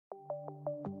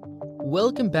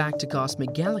Welcome back to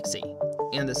Cosmic Galaxy.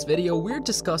 In this video, we're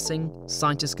discussing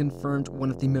scientists confirmed one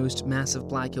of the most massive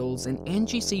black holes in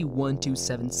NGC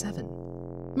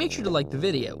 1277. Make sure to like the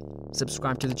video,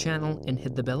 subscribe to the channel, and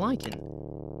hit the bell icon.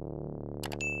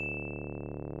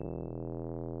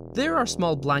 There are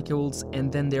small black holes,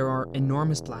 and then there are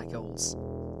enormous black holes.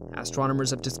 Astronomers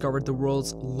have discovered the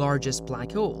world's largest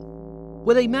black hole,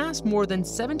 with a mass more than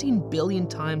 17 billion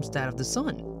times that of the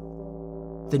Sun.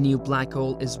 The new black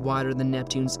hole is wider than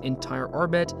Neptune's entire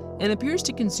orbit and appears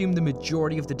to consume the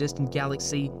majority of the distant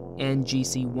galaxy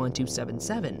NGC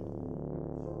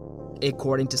 1277.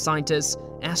 According to scientists,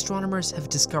 astronomers have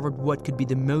discovered what could be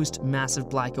the most massive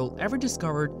black hole ever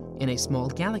discovered in a small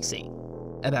galaxy,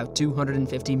 about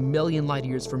 250 million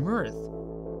light-years from Earth.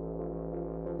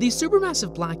 The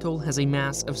supermassive black hole has a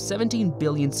mass of 17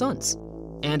 billion suns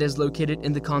and is located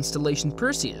in the constellation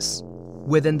Perseus,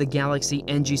 within the galaxy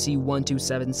NGC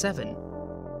 1277.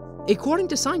 According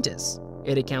to scientists,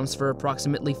 it accounts for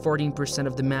approximately 14%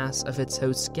 of the mass of its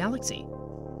host galaxy,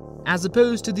 as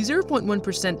opposed to the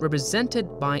 0.1%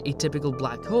 represented by a typical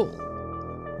black hole.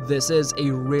 This is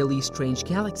a really strange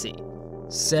galaxy,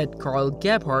 said Carl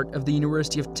Gebhardt of the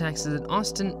University of Texas at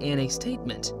Austin in a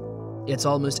statement. It's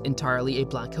almost entirely a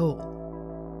black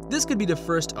hole. This could be the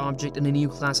first object in a new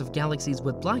class of galaxies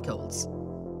with black holes.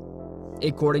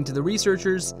 According to the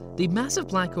researchers, the massive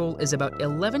black hole is about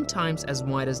 11 times as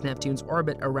wide as Neptune's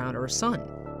orbit around our Sun.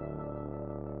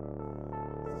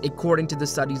 According to the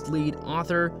study's lead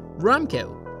author,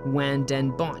 Remco van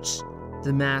den Bosch,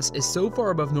 the mass is so far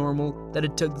above normal that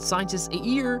it took the scientists a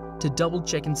year to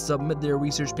double-check and submit their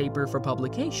research paper for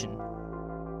publication.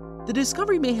 The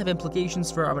discovery may have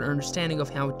implications for our understanding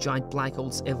of how giant black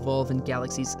holes evolve in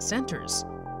galaxies' centers.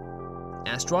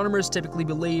 Astronomers typically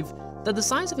believe that the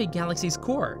size of a galaxy's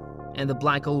core and the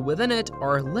black hole within it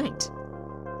are linked.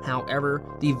 However,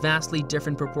 the vastly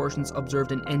different proportions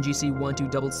observed in NGC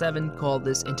 1277 call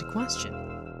this into question.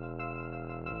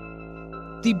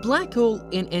 The black hole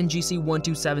in NGC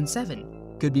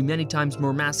 1277 could be many times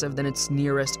more massive than its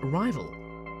nearest rival,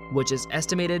 which is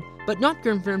estimated but not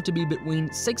confirmed to be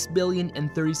between 6 billion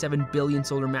and 37 billion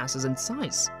solar masses in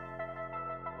size.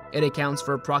 It accounts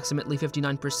for approximately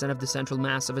 59% of the central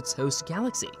mass of its host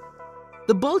galaxy,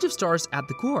 the bulge of stars at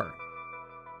the core.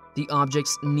 The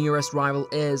object's nearest rival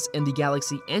is in the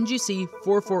galaxy NGC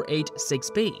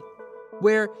 4486b,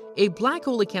 where a black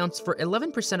hole accounts for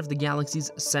 11% of the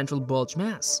galaxy's central bulge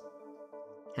mass.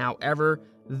 However,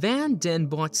 van den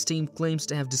Bosch's team claims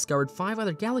to have discovered 5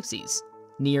 other galaxies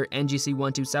near NGC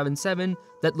 1277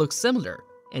 that look similar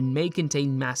and may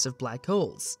contain massive black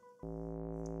holes.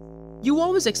 You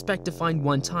always expect to find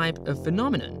one type of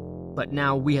phenomenon, but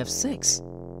now we have 6,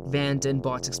 van den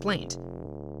Bosch explained.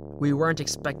 We weren't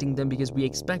expecting them because we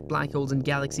expect black holes and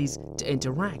galaxies to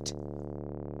interact.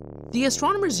 The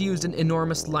astronomers used an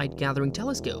enormous light-gathering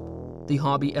telescope, the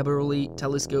Hobby Eberly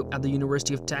telescope at the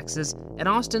University of Texas at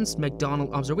Austin's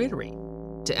McDonnell Observatory,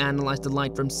 to analyze the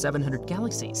light from 700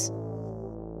 galaxies.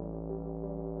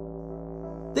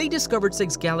 They discovered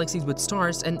 6 galaxies with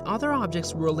stars and other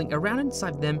objects whirling around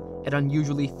inside them at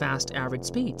unusually fast average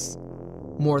speeds,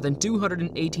 more than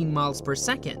 218 miles per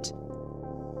second.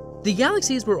 The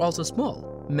galaxies were also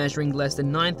small, measuring less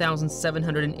than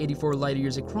 9,784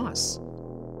 light-years across.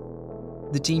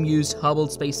 The team used Hubble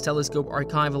Space Telescope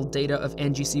archival data of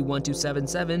NGC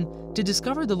 1277 to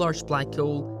discover the large black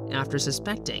hole after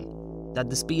suspecting that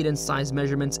the speed and size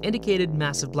measurements indicated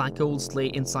massive black holes lay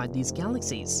inside these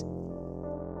galaxies.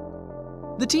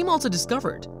 The team also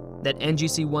discovered that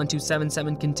NGC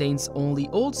 1277 contains only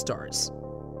old stars.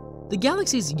 The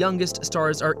galaxy's youngest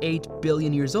stars are 8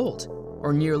 billion years old,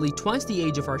 or nearly twice the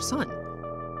age of our Sun.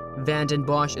 Van den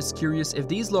Bosch is curious if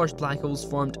these large black holes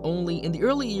formed only in the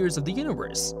early years of the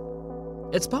universe.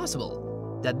 It's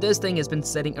possible that this thing has been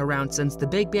sitting around since the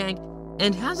Big Bang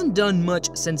and hasn't done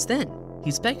much since then, he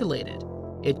speculated.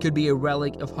 It could be a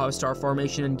relic of how star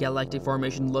formation and galactic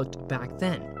formation looked back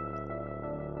then.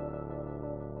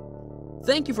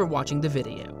 Thank you for watching the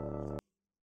video.